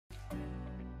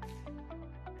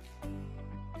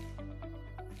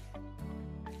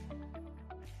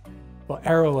Well,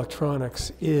 Arrow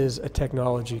Electronics is a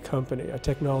technology company, a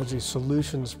technology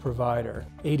solutions provider.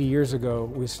 80 years ago,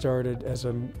 we started as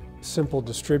a simple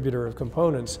distributor of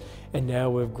components, and now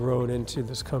we've grown into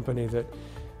this company that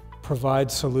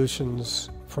provides solutions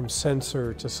from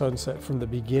sensor to sunset, from the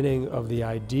beginning of the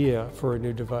idea for a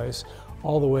new device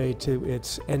all the way to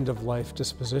its end-of-life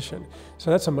disposition.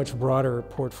 So that's a much broader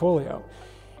portfolio.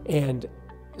 And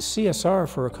CSR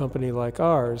for a company like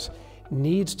ours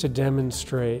needs to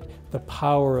demonstrate the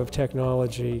power of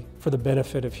technology for the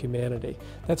benefit of humanity.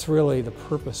 That's really the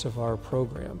purpose of our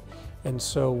program. And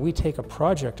so we take a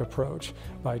project approach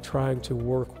by trying to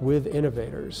work with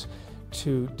innovators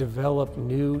to develop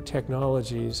new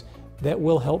technologies that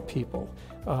will help people,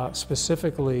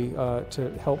 specifically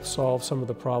to help solve some of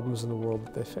the problems in the world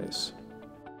that they face.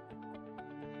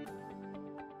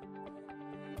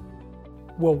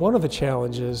 Well, one of the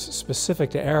challenges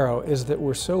specific to Arrow is that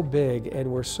we're so big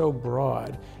and we're so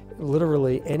broad.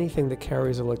 Literally anything that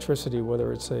carries electricity,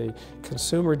 whether it's a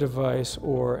consumer device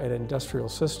or an industrial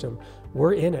system,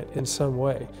 we're in it in some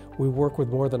way. We work with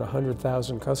more than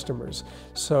 100,000 customers.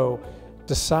 So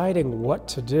deciding what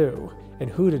to do and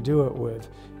who to do it with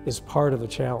is part of the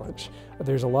challenge.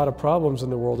 There's a lot of problems in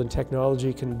the world, and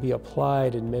technology can be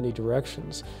applied in many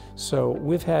directions. So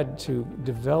we've had to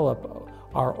develop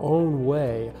our own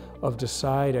way of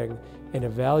deciding and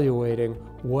evaluating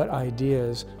what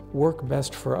ideas work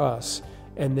best for us,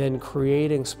 and then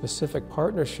creating specific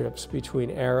partnerships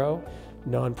between Arrow,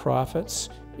 nonprofits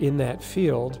in that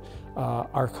field,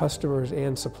 our customers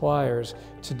and suppliers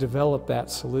to develop that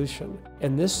solution.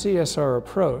 And this CSR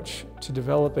approach to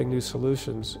developing new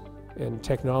solutions and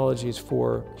technologies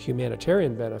for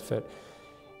humanitarian benefit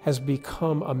has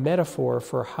become a metaphor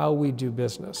for how we do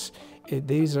business.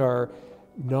 These are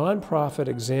nonprofit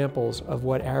examples of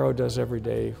what Arrow does every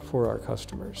day for our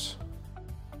customers.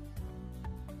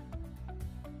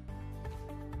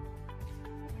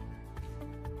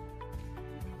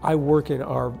 I work in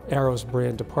our Arrow's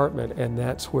brand department, and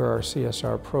that's where our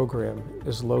CSR program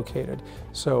is located.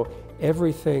 So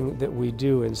everything that we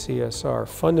do in CSR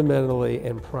fundamentally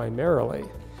and primarily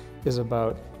is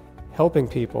about helping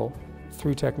people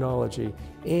through technology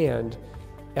and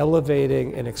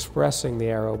elevating and expressing the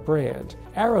Arrow brand.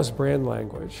 Arrow's brand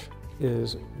language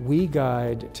is, we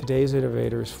guide today's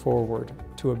innovators forward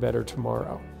to a better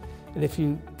tomorrow. And if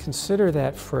you consider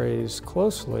that phrase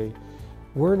closely,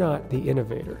 we're not the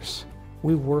innovators.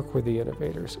 We work with the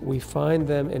innovators. We find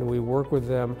them and we work with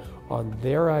them on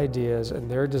their ideas and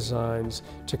their designs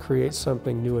to create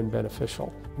something new and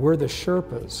beneficial. We're the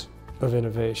Sherpas of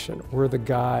innovation. We're the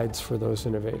guides for those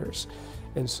innovators.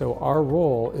 And so our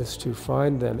role is to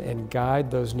find them and guide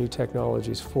those new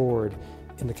technologies forward,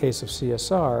 in the case of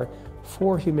CSR,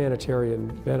 for humanitarian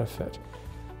benefit.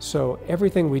 So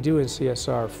everything we do in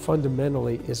CSR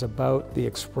fundamentally is about the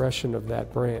expression of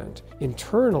that brand.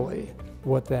 Internally,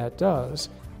 what that does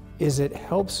is it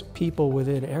helps people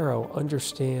within Arrow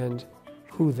understand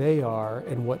who they are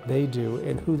and what they do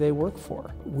and who they work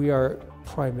for. We are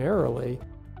primarily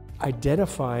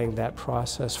identifying that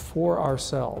process for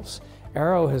ourselves.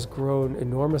 Arrow has grown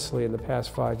enormously in the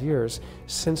past 5 years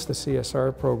since the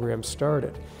CSR program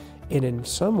started. And in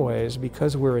some ways,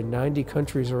 because we're in 90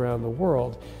 countries around the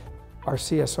world, our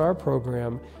CSR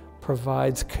program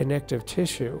provides connective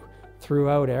tissue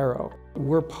throughout Arrow.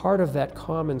 We're part of that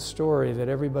common story that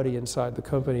everybody inside the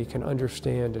company can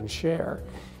understand and share,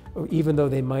 even though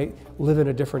they might live in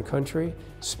a different country,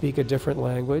 speak a different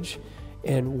language,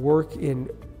 and work in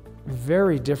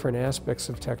very different aspects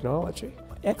of technology.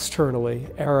 Externally,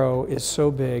 Arrow is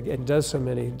so big and does so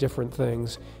many different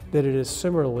things that it is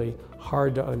similarly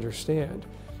hard to understand.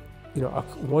 You know,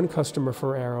 one customer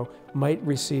for Arrow might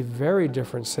receive very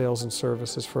different sales and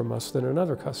services from us than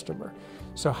another customer.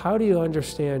 So how do you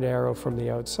understand Arrow from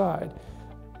the outside?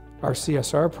 Our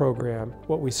CSR program,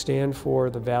 what we stand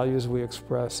for, the values we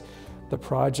express, the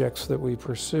projects that we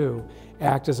pursue,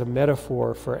 act as a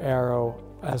metaphor for Arrow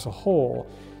as a whole.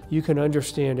 You can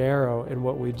understand Arrow and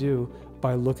what we do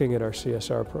by looking at our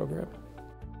CSR program.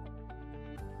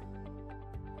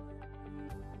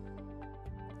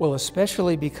 Well,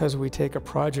 especially because we take a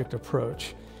project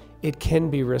approach, it can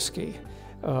be risky.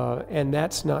 And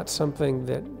that's not something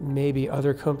that maybe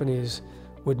other companies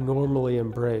would normally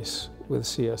embrace with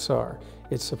CSR.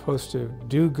 It's supposed to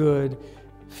do good,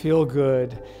 feel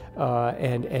good,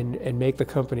 and make the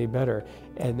company better.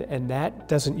 And that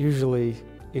doesn't usually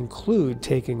include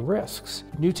taking risks.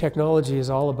 New technology is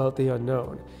all about the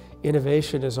unknown.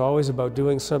 Innovation is always about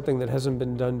doing something that hasn't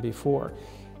been done before.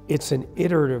 It's an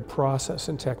iterative process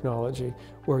in technology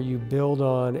where you build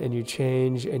on and you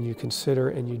change and you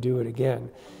consider and you do it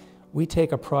again. we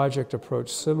take a project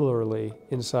approach similarly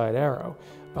inside Arrow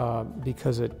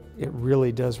because it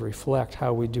really does reflect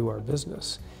how we do our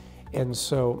business. And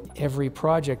so every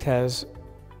project has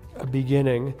a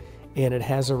beginning and it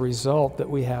has a result that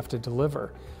we have to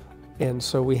deliver. And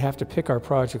so we have to pick our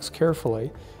projects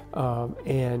carefully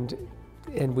and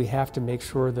we have to make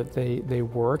sure that they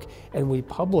work, and we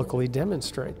publicly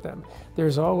demonstrate them.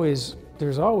 There's always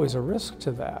a risk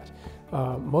to that.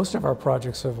 Most of our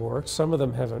projects have worked, some of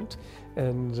them haven't,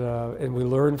 and we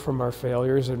learn from our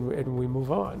failures and we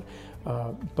move on.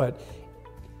 But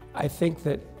I think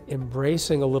that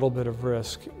embracing a little bit of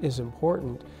risk is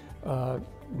important,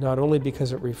 not only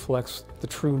because it reflects the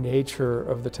true nature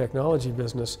of the technology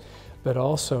business, but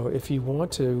also if you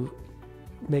want to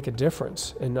make a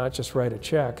difference and not just write a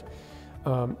check,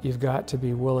 you've got to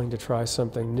be willing to try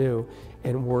something new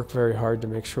and work very hard to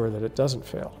make sure that it doesn't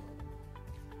fail.